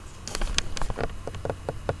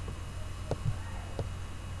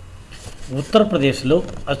ఉత్తరప్రదేశ్లో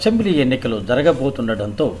అసెంబ్లీ ఎన్నికలు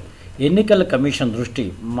జరగబోతుండటంతో ఎన్నికల కమిషన్ దృష్టి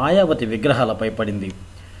మాయావతి విగ్రహాలపై పడింది.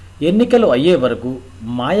 ఎన్నికలు అయ్యే వరకు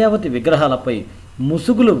మాయావతి విగ్రహాలపై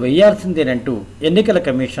ముసుగులు వేయాల్సిందేనంటూ ఎన్నికల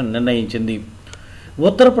కమిషన్ నిర్ణయించింది.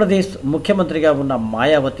 ఉత్తరప్రదేశ్ ముఖ్యమంత్రిగా ఉన్న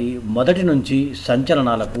మాయావతి మొదటి నుంచి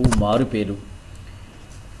సంచలనాలకు మారుపేరు.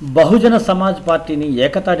 బహుజన సమాజ్ పార్టీని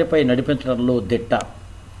ఏకతాటిపై నడిపించడంలో దిట్ట.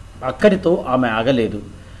 అక్కడితో ఆమె ఆగలేదు.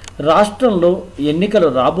 రాష్ట్రంలో ఎన్నికలు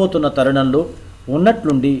రాబోతున్న తరుణంలో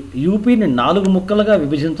ఉన్నట్లుండి యూపీని 4 ముక్కలుగా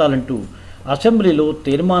విభజించాలంటూ అసెంబ్లీలో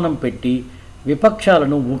తీర్మానం పెట్టి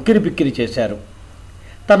విపక్షాలను ఉక్కిరిబిక్కిరి చేశారు.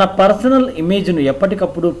 తన పర్సనల్ ఇమేజ్ను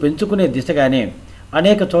ఎప్పటికప్పుడు పెంచుకునే దిశగానే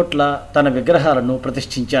అనేక చోట్ల తన విగ్రహాలను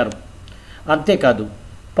ప్రతిష్ఠించారు. అంతేకాదు,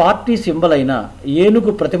 పార్టీ సింబల్ అయిన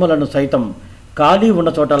ఏనుగు ప్రతిమలను సైతం ఖాళీ ఉన్న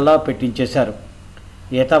చోటల్లా పెట్టించేశారు.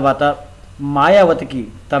 ఏతావాత మాయావతికి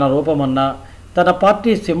తన రూపమన్నా తన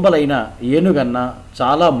పార్టీ సింబల్ అయిన ఏనుగన్నా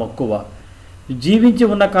చాలా మక్కువ. జీవించి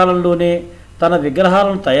ఉన్న కాలంలోనే తన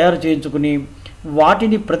విగ్రహాలను తయారు చేయించుకుని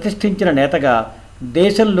వాటిని ప్రతిష్ఠించిన నేతగా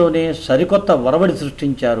దేశంలోనే సరికొత్త ఒరవడి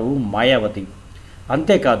సృష్టించారు మాయావతి.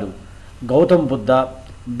 అంతేకాదు, గౌతమ్ బుద్ధ,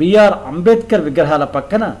 బిఆర్ అంబేద్కర్ విగ్రహాల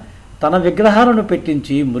పక్కన తన విగ్రహాలను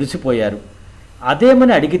పెట్టించి మురిసిపోయారు.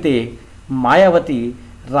 అదేమని అడిగితే మాయావతి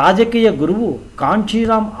రాజకీయ గురువు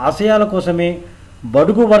కాంచీరాం ఆశయాల కోసమే,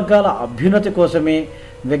 బడుగు వర్గాల అభ్యున్నతి కోసమే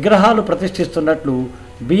విగ్రహాలు ప్రతిష్ఠిస్తున్నట్లు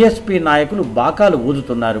బీఎస్పీ నాయకులు బాకాలు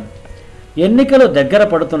ఊదుతున్నారు. ఎన్నికలు దగ్గర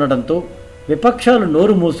పడుతుండటంతో విపక్షాలు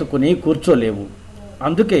నోరు మూసుకుని కూర్చోలేవు.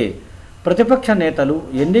 అందుకే ప్రతిపక్ష నేతలు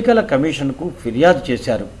ఎన్నికల కమిషన్కు ఫిర్యాదు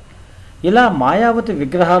చేశారు. ఇలా మాయావతి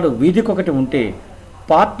విగ్రహాలు వీధికొకటి ఉంటే,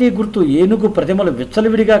 పార్టీ గుర్తు ఏనుగు ప్రతిమలు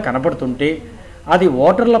విచ్చలవిడిగా కనపడుతుంటే అది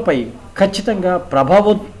ఓటర్లపై ఖచ్చితంగా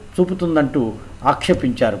ప్రభావం చూపుతుందంటూ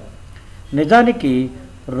ఆక్షేపించారు. నిజానికి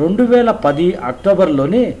 2010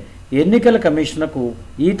 అక్టోబర్లోనే ఎన్నికల కమిషన్కు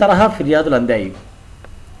ఈ తరహా ఫిర్యాదులు అందాయి.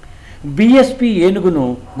 బీఎస్పీ ఏనుగును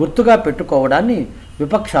గుర్తుగా పెట్టుకోవడాన్ని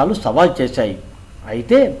విపక్షాలు సవాల్ చేశాయి.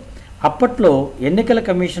 అయితే అప్పట్లో ఎన్నికల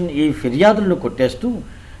కమిషన్ ఈ ఫిర్యాదులను కొట్టేస్తూ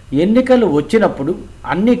ఎన్నికలు వచ్చినప్పుడు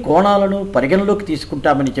అన్ని కోణాలను పరిగణలోకి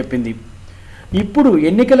తీసుకుంటామని చెప్పింది. ఇప్పుడు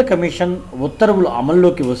ఎన్నికల కమిషన్ ఉత్తర్వులు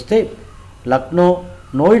అమల్లోకి వస్తే లక్నో,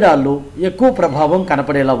 నోయిడాల్లో ఎక్కువ ప్రభావం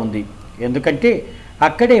కనపడేలా ఉంది. ఎందుకంటే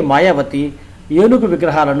అక్కడే మాయావతి ఏనుగు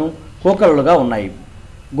విగ్రహాలను కోకలుగా ఉన్నాయి.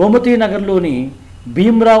 గోమతీ నగర్లోని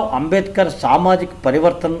భీమ్రావ్ అంబేద్కర్ సామాజిక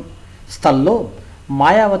పరివర్తన్ స్థల్లో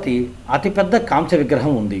మాయావతి అతిపెద్ద కాంస్య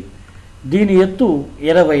విగ్రహం ఉంది. దీని ఎత్తు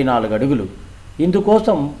 24 అడుగులు.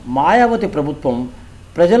 ఇందుకోసం మాయావతి ప్రభుత్వం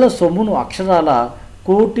ప్రజల సొమ్మును అక్షరాల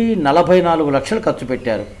 1,44,00,000 ఖర్చు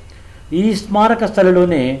పెట్టారు. ఈ స్మారక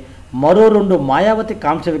స్థలిలోనే మరో 2 మాయావతి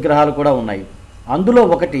కాంస్య విగ్రహాలు కూడా ఉన్నాయి. అందులో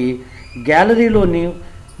ఒకటి గ్యాలరీలోని,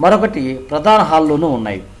 మరొకటి ప్రధాన హాల్లోనూ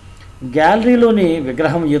ఉన్నాయి. గ్యాలరీలోని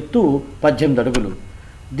విగ్రహం ఎత్తు 18 అడుగులు.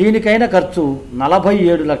 దీనికైన ఖర్చు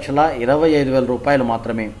 47,25,000 రూపాయలు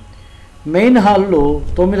మాత్రమే. మెయిన్ హాల్లో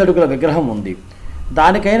 9 అడుగుల విగ్రహం ఉంది.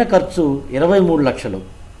 దానికైన ఖర్చు 23 లక్షలు.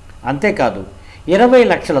 అంతేకాదు, 20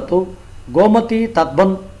 లక్షలతో గోమతి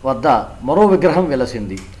తత్బన్ వద్ద మరో విగ్రహం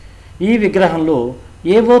వెలసింది. ఈ విగ్రహంలో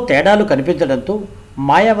ఏవో తేడాలు కనిపించడంతో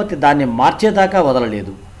మాయావతి దాన్ని మార్చేదాకా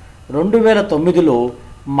వదలలేదు. 2009లో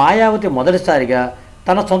మాయావతి మొదటిసారిగా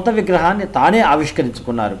తన సొంత విగ్రహాన్ని తానే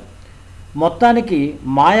ఆవిష్కరించుకున్నారు. మొత్తానికి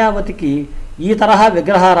మాయావతికి ఈ తరహా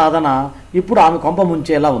విగ్రహారాధన ఇప్పుడు ఆమె కొంప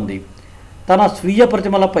ముంచేలా ఉంది. తన స్వీయ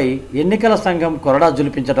ప్రతిమలపై ఎన్నికల సంఘం కొరడా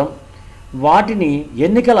జులిపించడం, వాటిని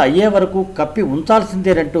ఎన్నికలు అయ్యే వరకు కప్పి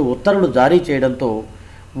ఉంచాల్సిందేనంటూ ఉత్తర్వులు జారీ చేయడంతో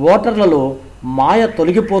ఓటర్లలో మాయ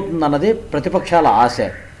తొలగిపోతుందన్నదే ప్రతిపక్షాల ఆశ.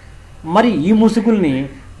 మరి ఈ ముసుగుల్ని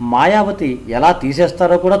మాయావతి ఎలా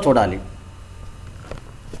తీసేస్తారో కూడా చూడాలి.